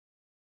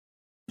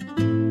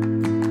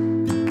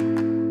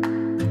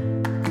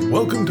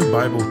Welcome to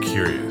Bible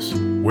Curious,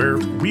 where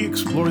we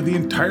explore the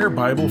entire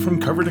Bible from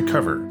cover to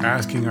cover,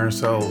 asking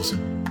ourselves,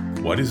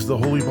 what is the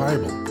Holy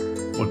Bible?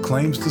 What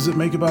claims does it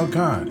make about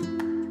God?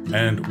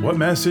 And what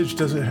message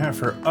does it have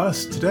for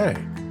us today?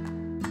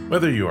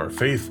 Whether you are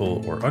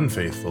faithful or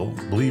unfaithful,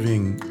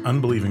 believing,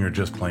 unbelieving, or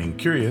just plain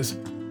curious,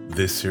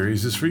 this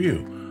series is for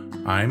you.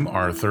 I'm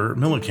Arthur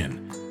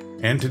Milliken,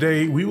 and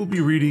today we will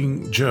be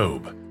reading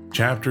Job,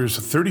 chapters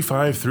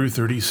 35 through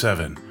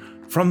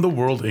 37 from the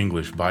World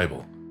English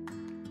Bible.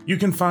 You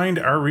can find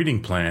our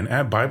reading plan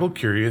at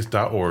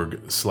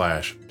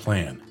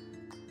biblecurious.org/plan.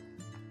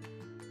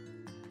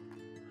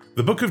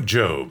 The Book of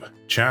Job,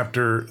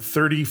 chapter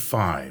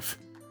 35.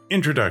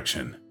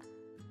 Introduction.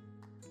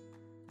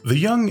 The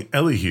young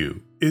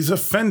Elihu is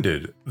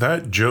offended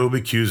that Job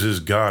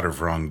accuses God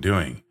of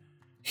wrongdoing.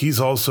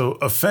 He's also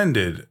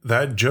offended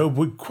that Job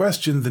would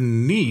question the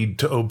need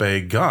to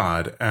obey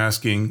God,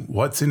 asking,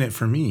 "What's in it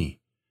for me?"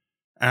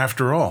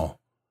 After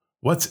all,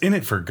 what's in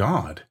it for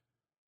God?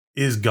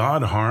 Is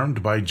God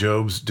harmed by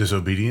Job's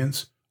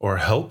disobedience or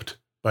helped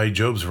by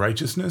Job's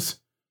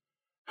righteousness?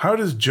 How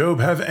does Job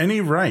have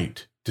any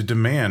right to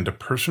demand a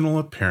personal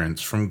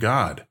appearance from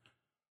God?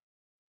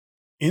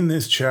 In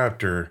this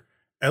chapter,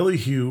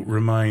 Elihu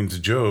reminds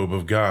Job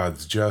of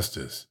God's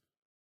justice.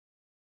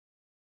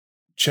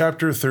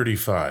 Chapter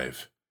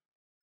 35.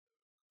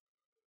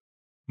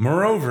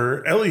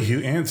 Moreover,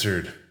 Elihu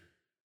answered,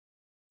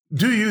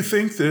 "Do you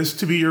think this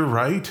to be your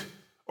right?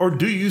 Or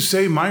do you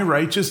say my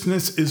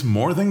righteousness is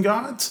more than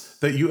God's,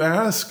 that you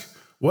ask,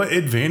 what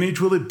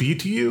advantage will it be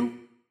to you?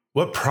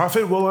 What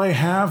profit will I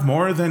have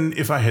more than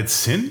if I had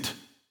sinned?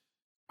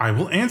 I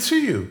will answer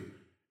you,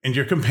 and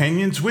your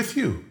companions with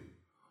you.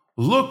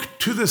 Look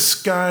to the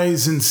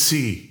skies and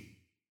see.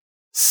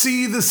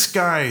 See the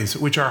skies,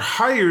 which are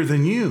higher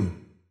than you.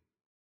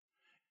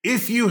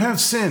 If you have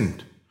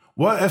sinned,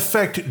 what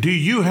effect do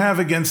you have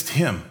against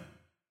him?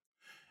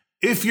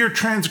 If your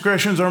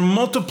transgressions are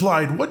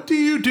multiplied, what do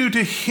you do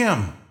to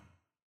him?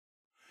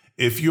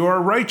 If you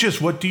are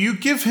righteous, what do you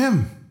give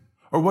him?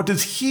 Or what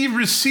does he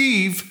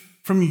receive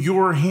from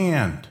your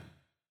hand?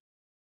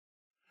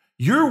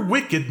 Your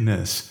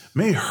wickedness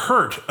may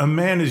hurt a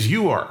man as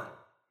you are,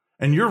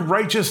 and your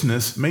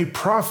righteousness may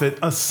profit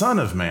a son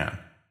of man.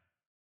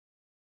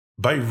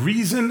 By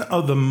reason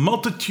of the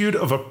multitude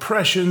of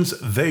oppressions,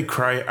 they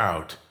cry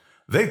out.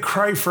 They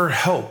cry for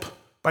help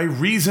by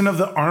reason of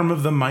the arm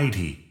of the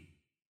mighty.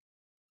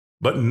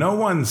 But no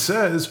one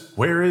says,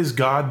 where is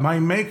God my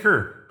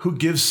Maker, who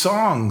gives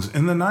songs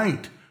in the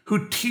night,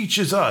 who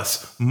teaches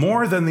us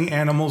more than the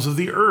animals of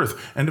the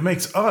earth, and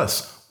makes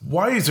us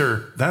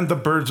wiser than the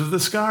birds of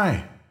the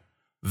sky?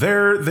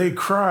 There they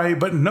cry,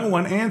 but no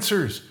one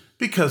answers,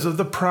 because of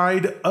the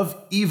pride of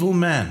evil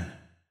men.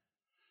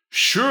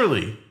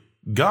 Surely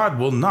God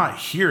will not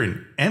hear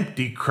an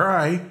empty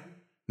cry,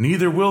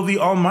 neither will the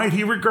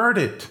Almighty regard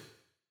it.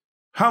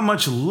 How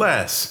much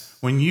less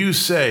when you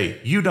say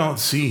you don't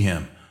see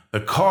him, the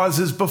cause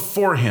is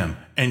before him,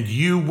 and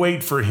you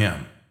wait for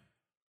him.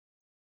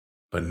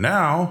 But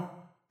now,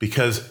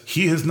 because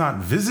he has not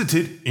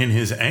visited in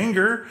his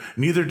anger,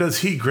 neither does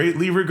he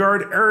greatly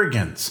regard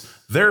arrogance.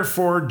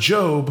 Therefore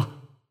Job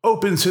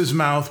opens his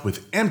mouth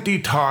with empty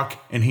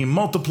talk, and he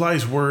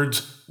multiplies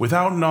words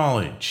without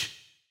knowledge."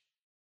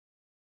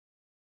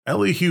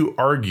 Elihu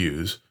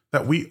argues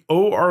that we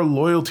owe our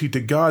loyalty to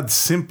God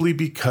simply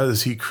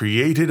because he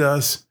created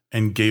us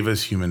and gave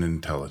us human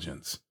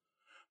intelligence.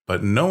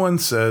 But no one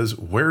says,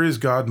 where is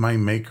God my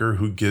Maker,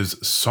 who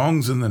gives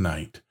songs in the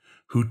night,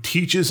 who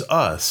teaches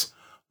us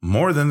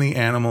more than the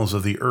animals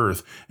of the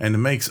earth,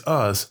 and makes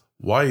us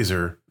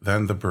wiser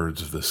than the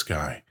birds of the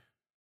sky?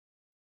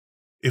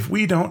 If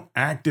we don't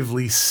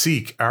actively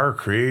seek our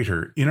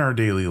Creator in our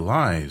daily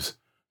lives,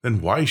 then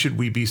why should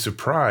we be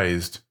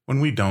surprised when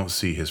we don't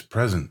see his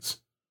presence?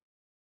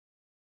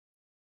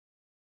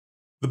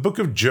 The Book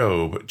of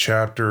Job,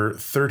 chapter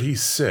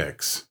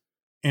 36.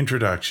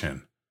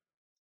 Introduction.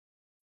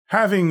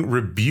 Having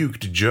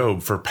rebuked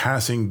Job for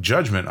passing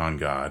judgment on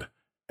God,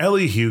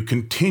 Elihu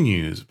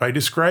continues by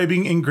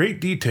describing in great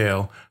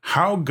detail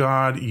how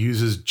God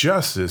uses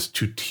justice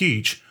to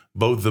teach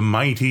both the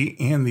mighty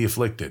and the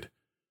afflicted.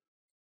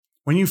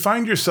 When you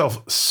find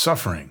yourself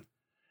suffering,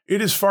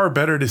 it is far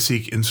better to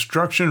seek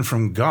instruction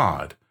from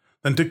God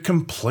than to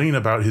complain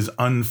about his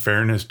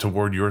unfairness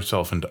toward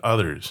yourself and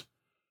others.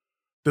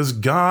 Does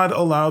God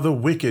allow the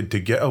wicked to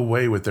get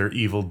away with their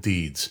evil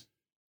deeds?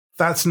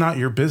 That's not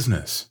your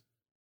business.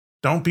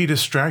 Don't be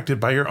distracted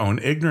by your own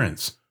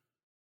ignorance.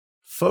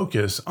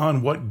 Focus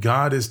on what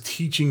God is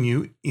teaching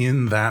you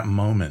in that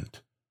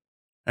moment.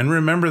 And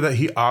remember that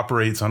he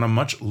operates on a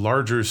much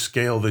larger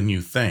scale than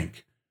you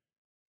think.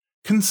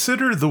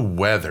 Consider the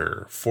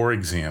weather, for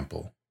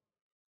example.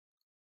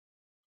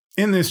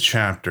 In this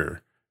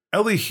chapter,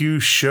 Elihu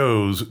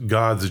shows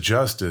God's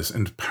justice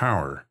and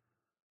power.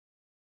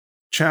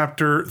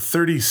 Chapter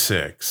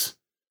 36.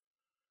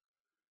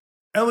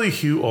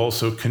 Elihu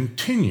also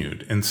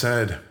continued and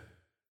said,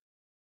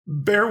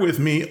 "Bear with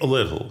me a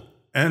little,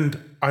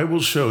 and I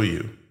will show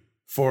you.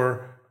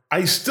 For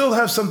I still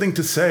have something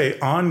to say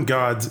on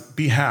God's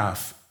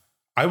behalf.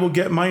 I will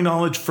get my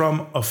knowledge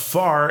from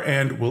afar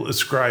and will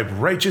ascribe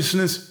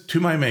righteousness to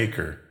my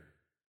Maker.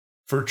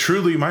 For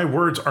truly my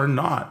words are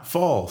not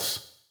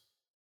false.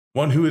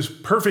 One who is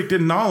perfect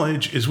in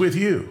knowledge is with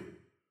you.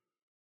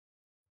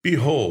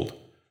 Behold,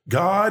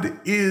 God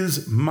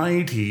is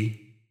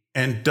mighty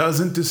and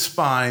doesn't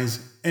despise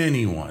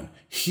anyone.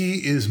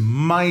 He is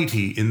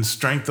mighty in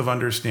strength of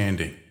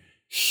understanding.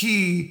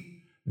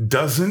 He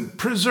doesn't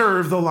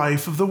preserve the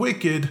life of the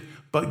wicked,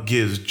 but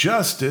gives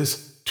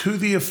justice to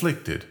the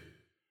afflicted.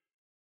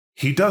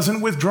 He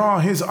doesn't withdraw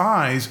his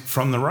eyes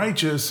from the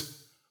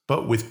righteous,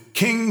 but with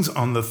kings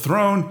on the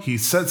throne he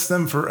sets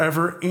them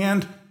forever,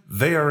 and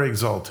they are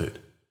exalted.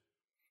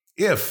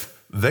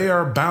 If they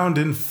are bound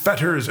in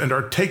fetters and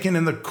are taken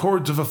in the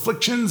cords of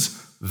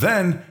afflictions,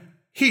 then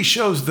he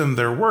shows them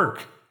their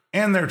work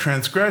and their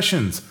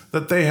transgressions,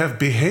 that they have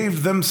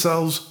behaved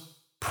themselves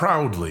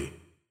proudly.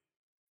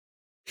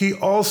 He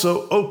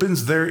also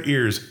opens their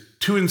ears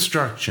to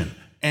instruction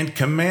and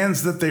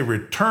commands that they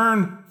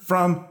return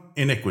from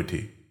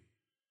iniquity.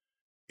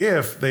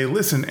 If they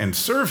listen and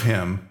serve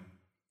him,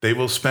 they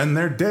will spend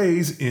their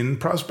days in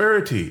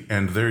prosperity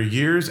and their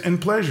years in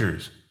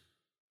pleasures.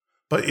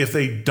 But if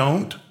they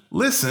don't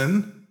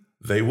listen,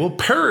 they will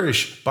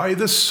perish by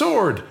the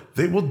sword.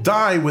 They will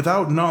die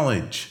without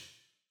knowledge.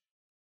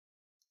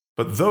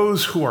 But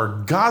those who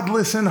are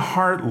godless in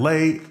heart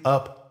lay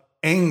up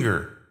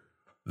anger.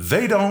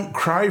 They don't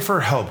cry for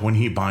help when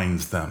he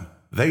binds them.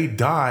 They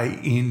die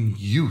in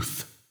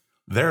youth.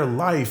 Their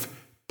life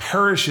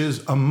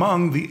perishes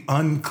among the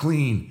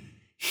unclean.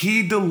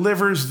 He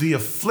delivers the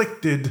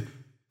afflicted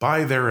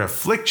by their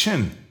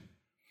affliction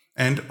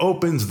and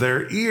opens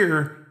their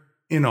ear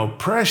in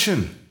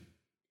oppression.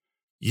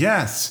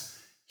 Yes,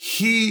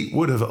 he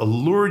would have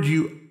allured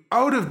you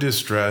out of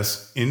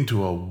distress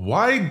into a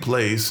wide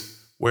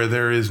place where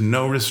there is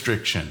no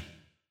restriction.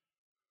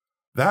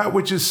 That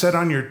which is set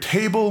on your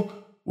table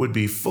would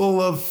be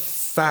full of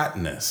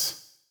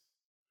fatness.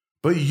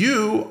 But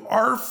you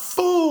are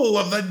full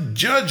of the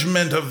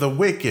judgment of the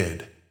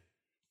wicked.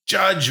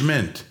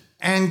 Judgment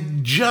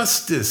and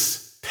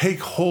justice take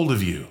hold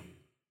of you.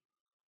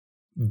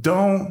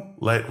 Don't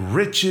let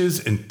riches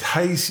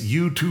entice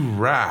you to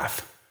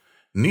wrath,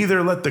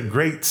 neither let the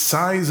great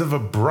size of a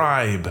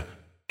bribe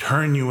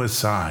turn you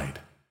aside.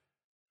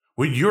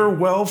 Would your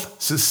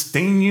wealth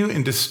sustain you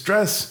in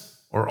distress,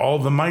 or all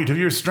the might of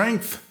your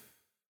strength?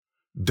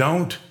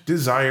 Don't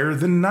desire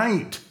the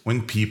night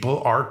when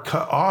people are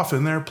cut off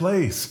in their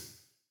place.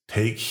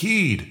 Take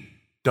heed,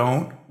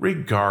 don't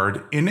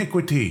regard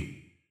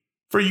iniquity,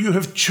 for you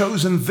have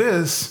chosen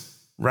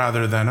this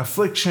rather than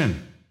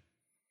affliction.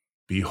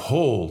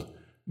 Behold,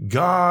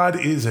 God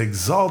is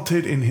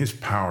exalted in his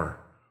power.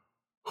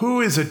 Who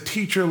is a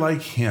teacher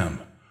like him?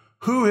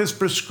 Who has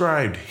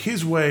prescribed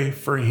his way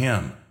for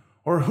him?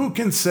 Or who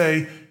can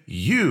say,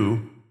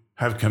 you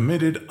have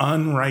committed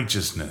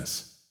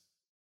unrighteousness?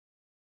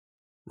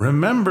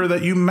 Remember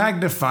that you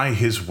magnify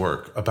his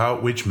work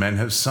about which men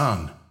have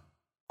sung.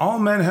 All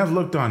men have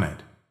looked on it.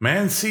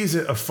 Man sees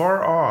it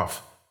afar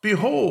off.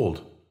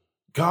 Behold,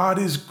 God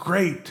is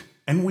great,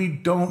 and we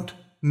don't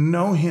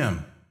know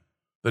him.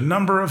 The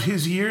number of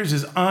his years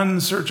is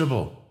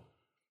unsearchable.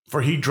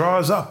 For he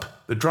draws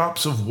up the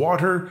drops of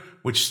water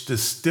which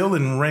distill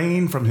in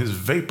rain from his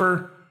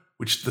vapor,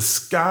 which the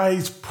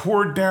skies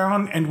pour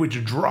down and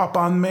which drop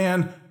on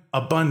man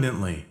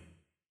abundantly.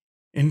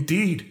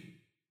 Indeed,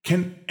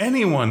 can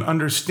anyone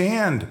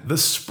understand the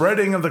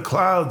spreading of the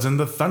clouds and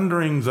the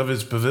thunderings of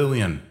his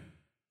pavilion?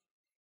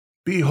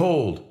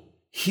 Behold,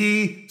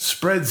 he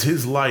spreads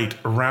his light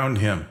around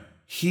him.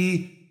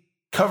 He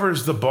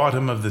covers the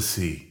bottom of the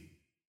sea.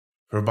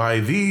 For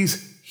by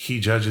these he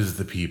judges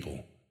the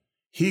people.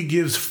 He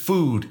gives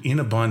food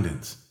in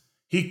abundance.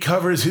 He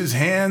covers his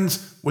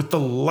hands with the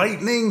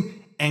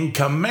lightning and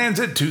commands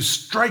it to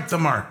strike the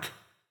mark.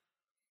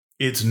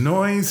 Its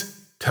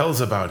noise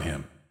tells about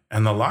him,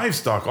 and the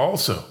livestock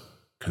also,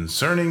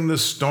 concerning the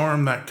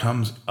storm that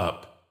comes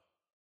up.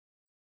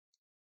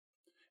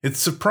 It's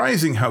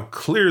surprising how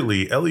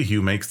clearly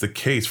Elihu makes the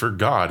case for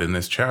God in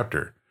this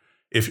chapter.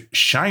 If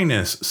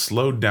shyness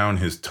slowed down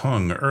his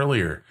tongue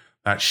earlier,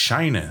 that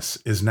shyness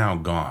is now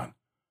gone.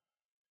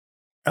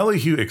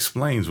 Elihu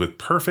explains with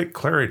perfect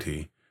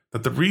clarity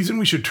that the reason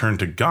we should turn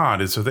to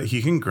God is so that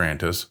he can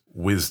grant us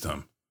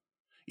wisdom.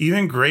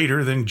 Even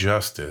greater than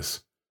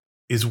justice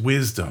is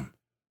wisdom.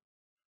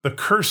 The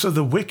curse of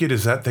the wicked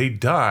is that they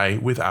die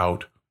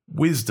without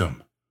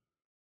wisdom.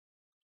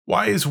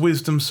 Why is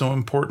wisdom so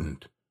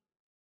important?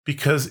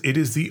 Because it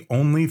is the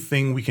only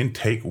thing we can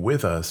take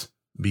with us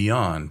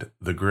beyond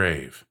the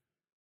grave.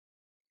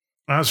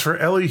 As for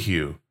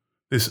Elihu,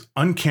 this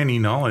uncanny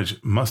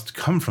knowledge must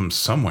come from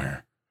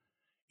somewhere.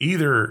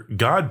 Either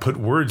God put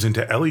words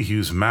into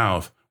Elihu's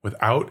mouth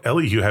without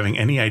Elihu having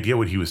any idea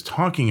what he was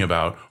talking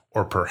about,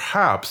 or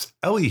perhaps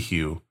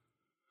Elihu,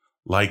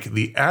 like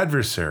the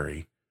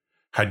adversary,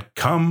 had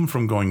come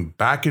from going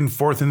back and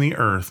forth in the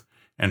earth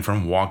and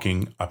from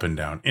walking up and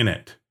down in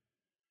it.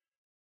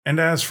 And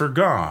as for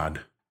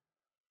God,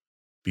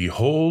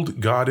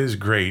 Behold, God is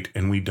great,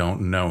 and we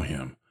don't know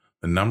him.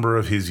 The number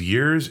of his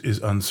years is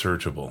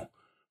unsearchable.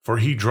 For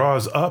he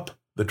draws up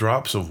the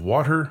drops of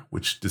water,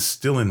 which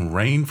distill in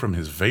rain from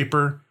his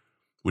vapor,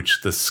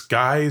 which the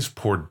skies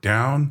pour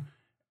down,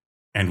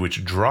 and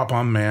which drop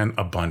on man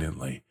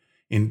abundantly.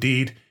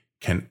 Indeed,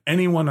 can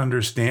anyone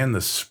understand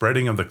the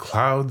spreading of the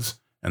clouds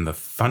and the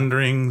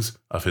thunderings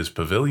of his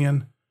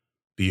pavilion?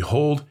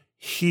 Behold,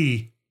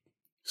 he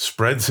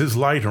spreads his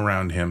light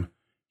around him.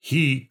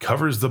 He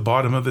covers the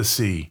bottom of the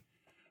sea.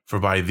 For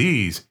by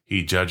these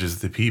he judges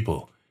the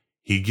people.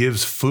 He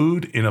gives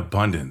food in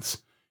abundance.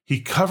 He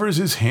covers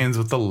his hands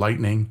with the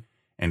lightning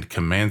and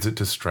commands it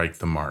to strike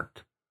the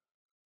mark.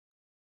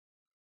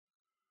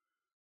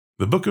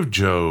 The book of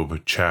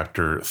Job,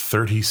 chapter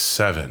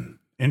 37,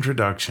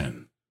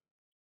 Introduction.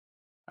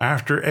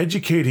 After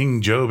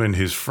educating Job and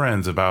his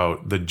friends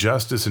about the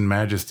justice and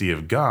majesty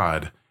of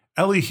God,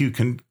 Elihu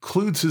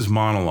concludes his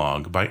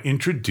monologue by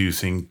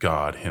introducing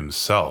God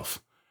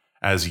himself,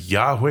 as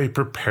Yahweh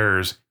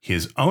prepares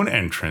his own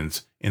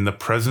entrance in the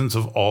presence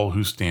of all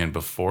who stand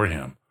before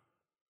him.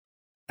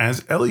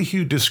 As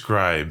Elihu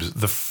describes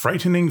the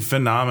frightening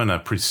phenomena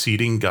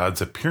preceding God's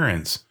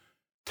appearance,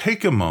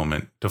 take a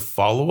moment to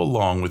follow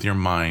along with your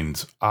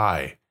mind's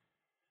eye.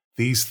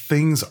 These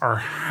things are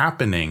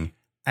happening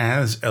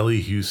as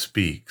Elihu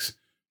speaks,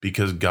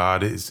 because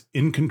God is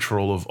in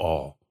control of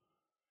all.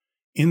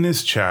 In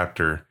this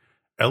chapter,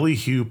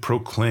 Elihu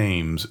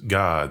proclaims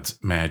God's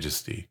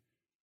majesty.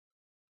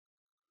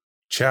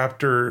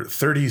 Chapter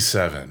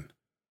 37.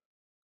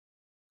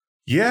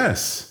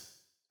 Yes,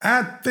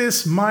 at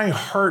this my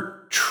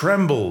heart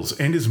trembles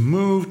and is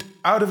moved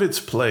out of its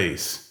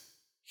place.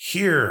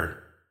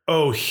 Hear,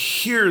 oh,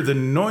 hear the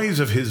noise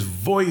of his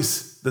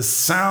voice, the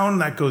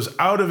sound that goes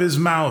out of his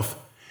mouth.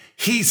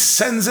 He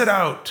sends it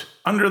out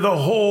under the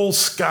whole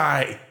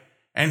sky,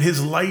 and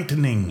his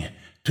lightning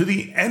to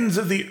the ends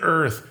of the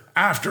earth.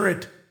 After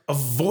it, a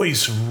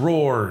voice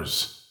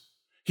roars.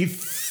 He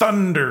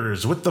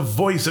thunders with the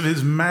voice of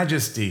his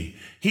majesty.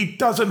 He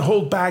doesn't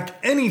hold back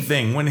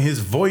anything when his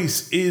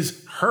voice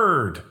is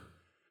heard.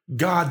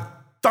 God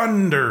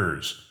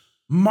thunders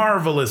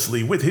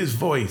marvelously with his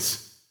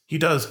voice. He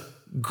does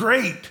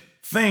great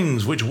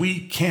things which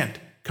we can't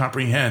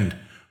comprehend.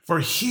 For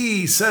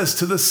he says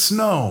to the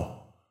snow,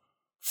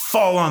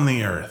 fall on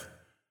the earth,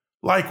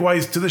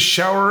 likewise to the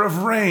shower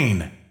of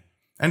rain,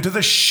 and to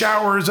the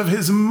showers of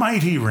his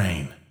mighty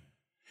rain.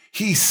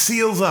 He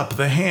seals up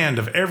the hand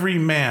of every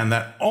man,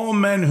 that all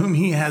men whom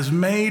he has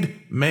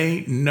made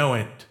may know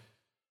it.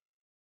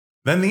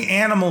 Then the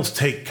animals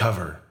take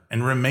cover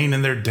and remain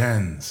in their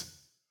dens.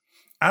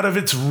 Out of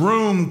its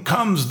room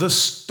comes the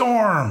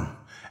storm,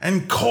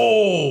 and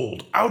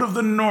cold out of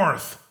the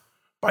north.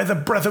 By the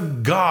breath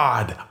of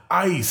God,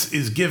 ice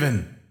is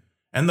given,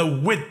 and the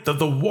width of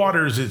the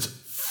waters is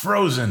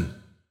frozen.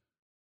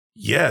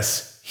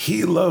 Yes,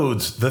 he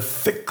loads the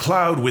thick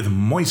cloud with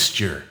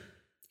moisture.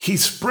 He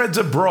spreads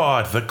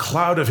abroad the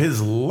cloud of his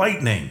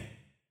lightning.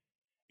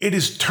 It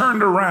is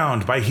turned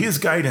around by his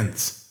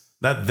guidance,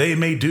 that they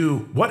may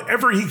do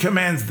whatever he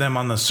commands them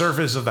on the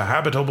surface of the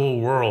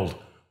habitable world,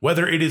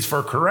 whether it is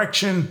for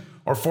correction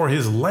or for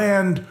his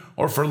land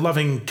or for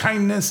loving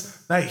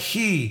kindness, that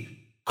he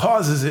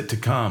causes it to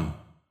come.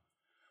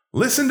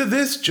 Listen to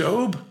this,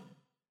 Job.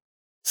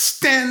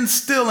 Stand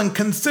still and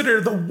consider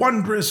the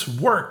wondrous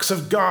works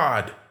of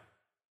God.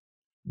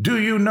 Do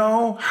you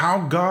know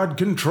how God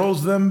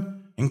controls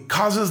them and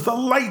causes the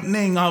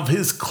lightning of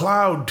his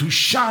cloud to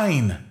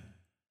shine?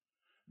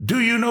 Do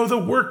you know the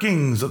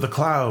workings of the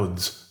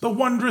clouds, the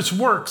wondrous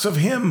works of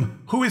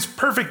him who is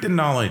perfect in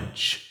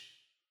knowledge?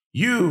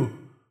 You,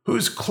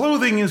 whose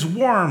clothing is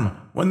warm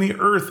when the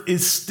earth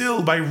is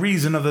still by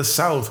reason of the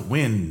south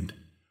wind,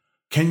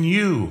 can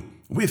you,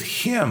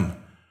 with him,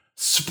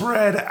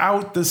 spread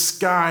out the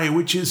sky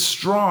which is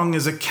strong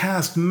as a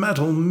cast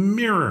metal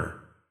mirror?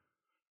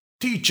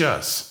 Teach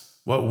us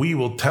what we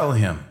will tell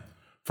him,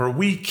 for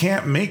we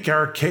can't make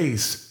our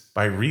case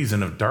by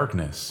reason of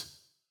darkness.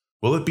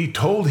 Will it be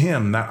told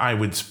him that I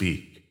would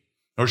speak?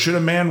 Or should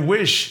a man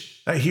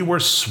wish that he were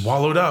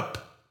swallowed up?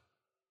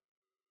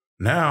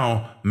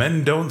 Now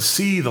men don't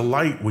see the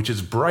light which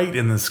is bright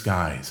in the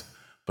skies,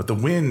 but the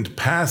wind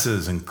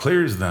passes and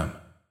clears them.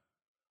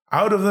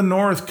 Out of the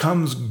north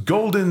comes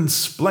golden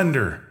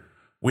splendor.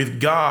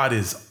 With God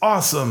is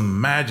awesome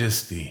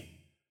majesty.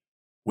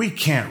 We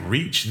can't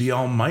reach the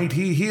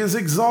Almighty. He is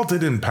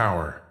exalted in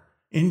power.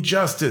 In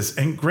justice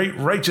and great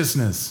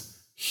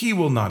righteousness, he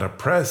will not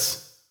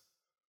oppress.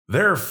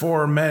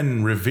 Therefore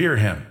men revere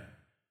him.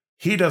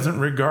 He doesn't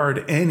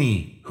regard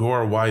any who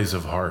are wise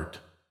of heart.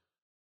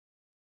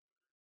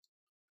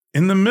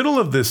 In the middle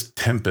of this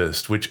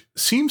tempest, which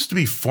seems to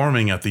be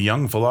forming at the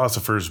young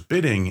philosopher's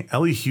bidding,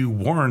 Elihu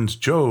warns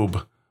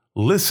Job,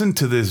 listen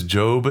to this,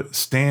 Job,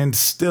 stand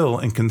still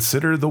and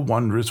consider the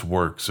wondrous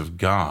works of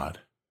God.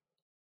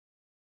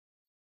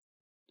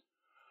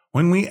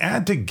 When we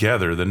add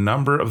together the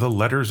number of the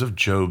letters of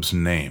Job's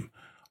name,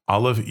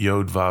 Aleph,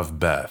 Yod, Vav,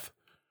 Beth,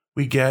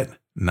 we get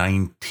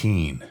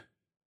 19.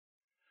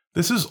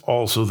 This is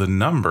also the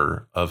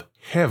number of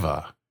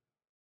Heva,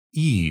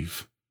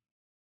 Eve,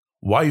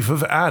 wife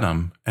of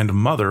Adam and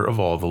mother of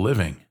all the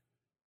living.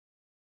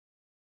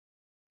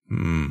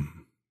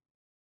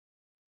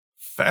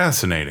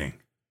 Fascinating.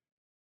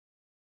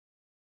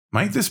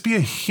 Might this be a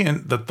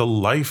hint that the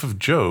life of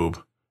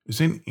Job is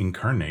an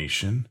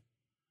incarnation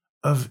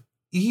of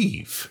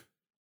Eve?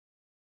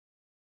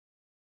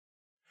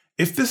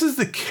 If this is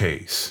the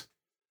case,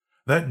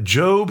 that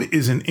Job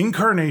is an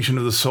incarnation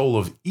of the soul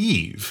of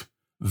Eve,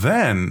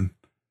 then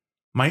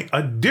might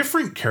a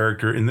different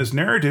character in this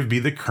narrative be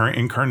the current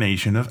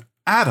incarnation of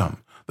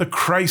Adam, the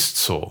Christ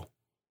soul?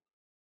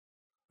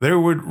 There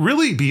would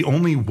really be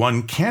only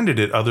one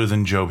candidate other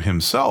than Job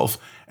himself,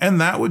 and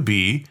that would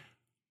be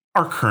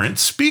our current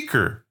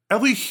speaker,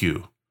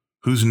 Elihu,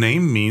 whose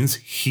name means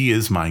 "He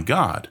is my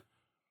God."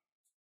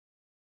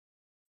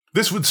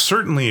 This would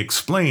certainly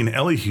explain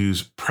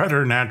Elihu's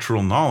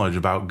preternatural knowledge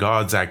about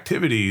God's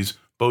activities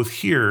both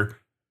here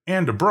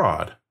and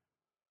abroad.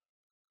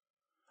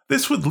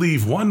 This would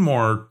leave one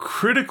more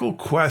critical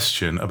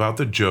question about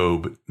the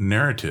Job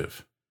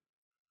narrative.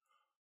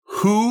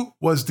 Who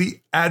was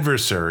the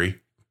adversary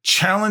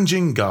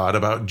challenging God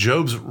about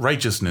Job's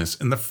righteousness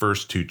in the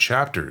first 2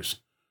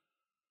 chapters?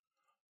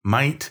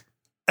 Might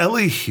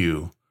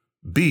Elihu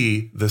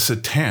be the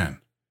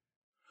Satan,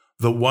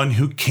 the one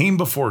who came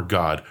before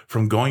God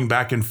from going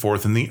back and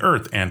forth in the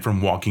earth and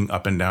from walking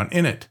up and down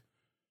in it?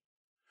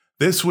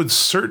 This would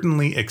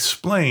certainly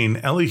explain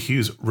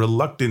Elihu's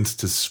reluctance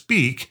to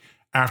speak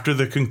after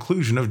the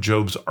conclusion of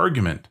Job's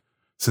argument,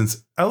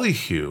 since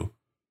Elihu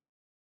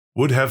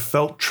would have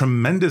felt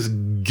tremendous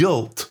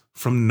guilt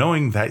from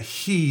knowing that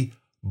he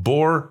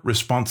bore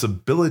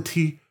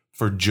responsibility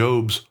for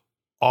Job's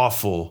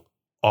awful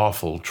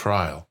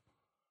trial.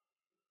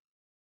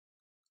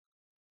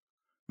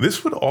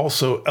 This would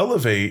also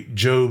elevate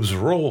Job's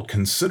role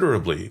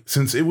considerably,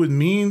 since it would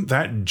mean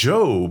that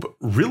Job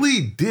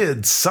really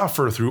did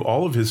suffer through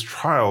all of his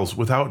trials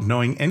without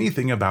knowing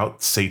anything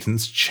about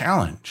Satan's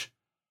challenge,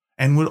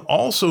 and would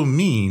also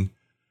mean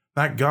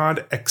that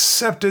God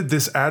accepted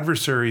this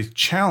adversary's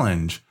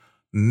challenge,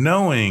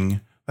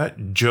 knowing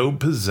that Job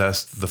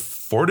possessed the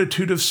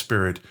fortitude of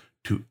spirit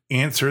to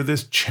answer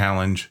this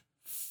challenge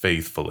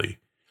faithfully,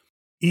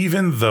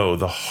 even though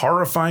the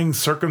horrifying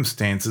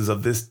circumstances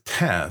of this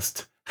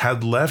test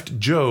had left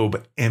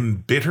Job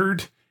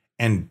embittered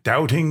and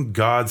doubting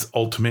God's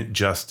ultimate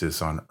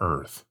justice on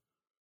earth.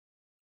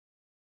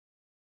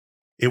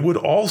 It would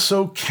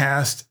also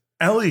cast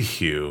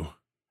Elihu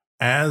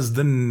as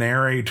the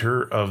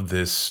narrator of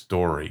this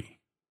story,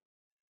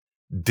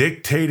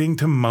 dictating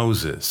to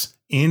Moses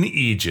in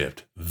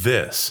Egypt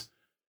this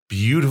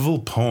beautiful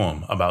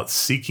poem about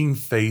seeking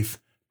faith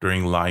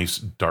during life's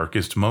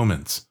darkest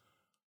moments,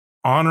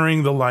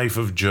 honoring the life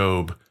of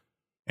Job,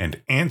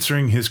 and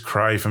answering his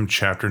cry from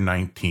chapter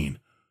 19.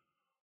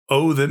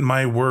 Oh, that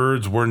my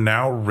words were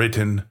now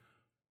written.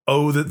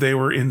 Oh, that they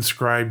were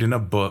inscribed in a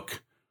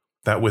book,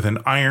 that with an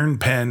iron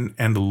pen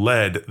and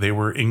lead they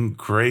were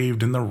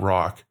engraved in the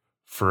rock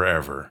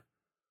forever.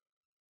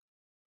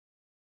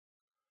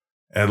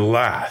 At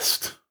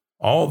last,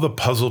 all the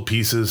puzzle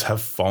pieces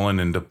have fallen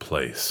into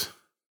place.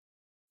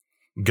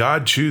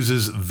 God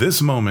chooses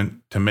this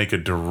moment to make a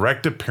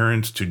direct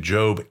appearance to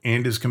Job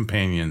and his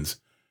companions,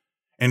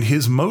 and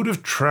his mode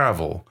of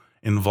travel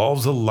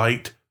involves a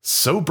light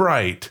so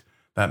bright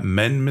that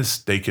men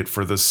mistake it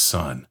for the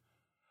sun.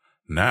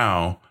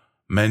 Now,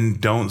 men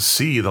don't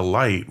see the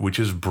light which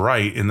is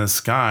bright in the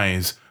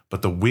skies,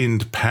 but the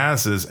wind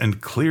passes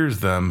and clears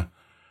them.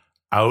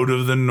 Out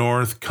of the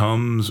north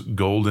comes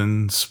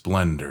golden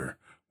splendor.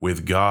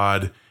 With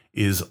God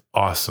is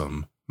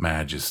awesome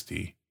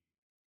majesty.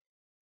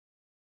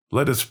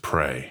 Let us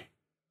pray.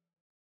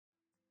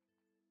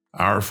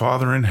 Our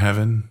Father in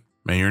heaven,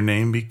 may your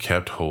name be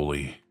kept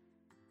holy.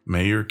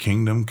 May your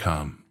kingdom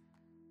come.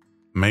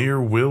 May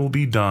your will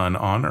be done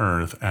on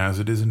earth as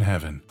it is in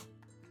heaven.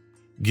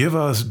 Give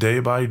us day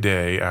by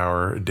day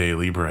our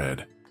daily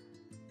bread.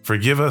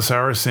 Forgive us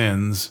our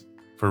sins,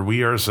 for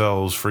we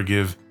ourselves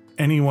forgive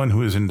anyone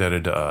who is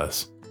indebted to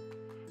us.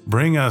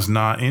 Bring us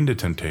not into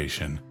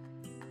temptation,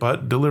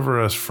 but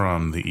deliver us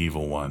from the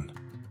evil one.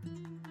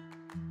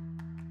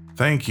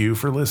 Thank you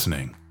for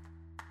listening.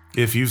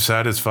 If you've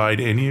satisfied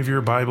any of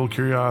your Bible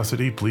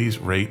curiosity, please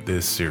rate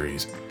this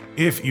series.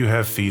 If you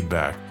have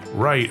feedback,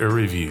 write a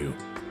review.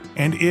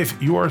 And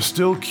if you are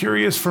still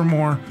curious for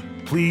more,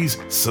 please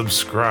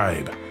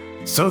subscribe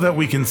so that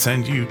we can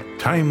send you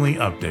timely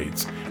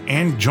updates.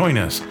 And join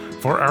us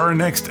for our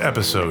next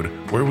episode,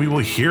 where we will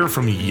hear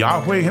from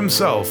Yahweh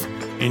himself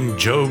in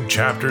Job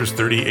chapters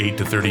 38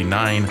 to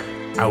 39,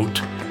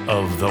 out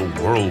of the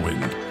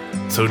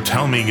whirlwind. So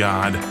tell me,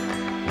 God,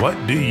 what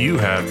do you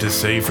have to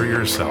say for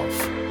yourself?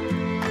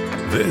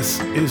 This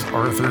is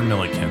Arthur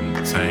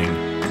Milliken saying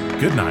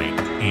good night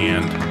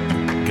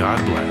and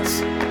God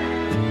bless.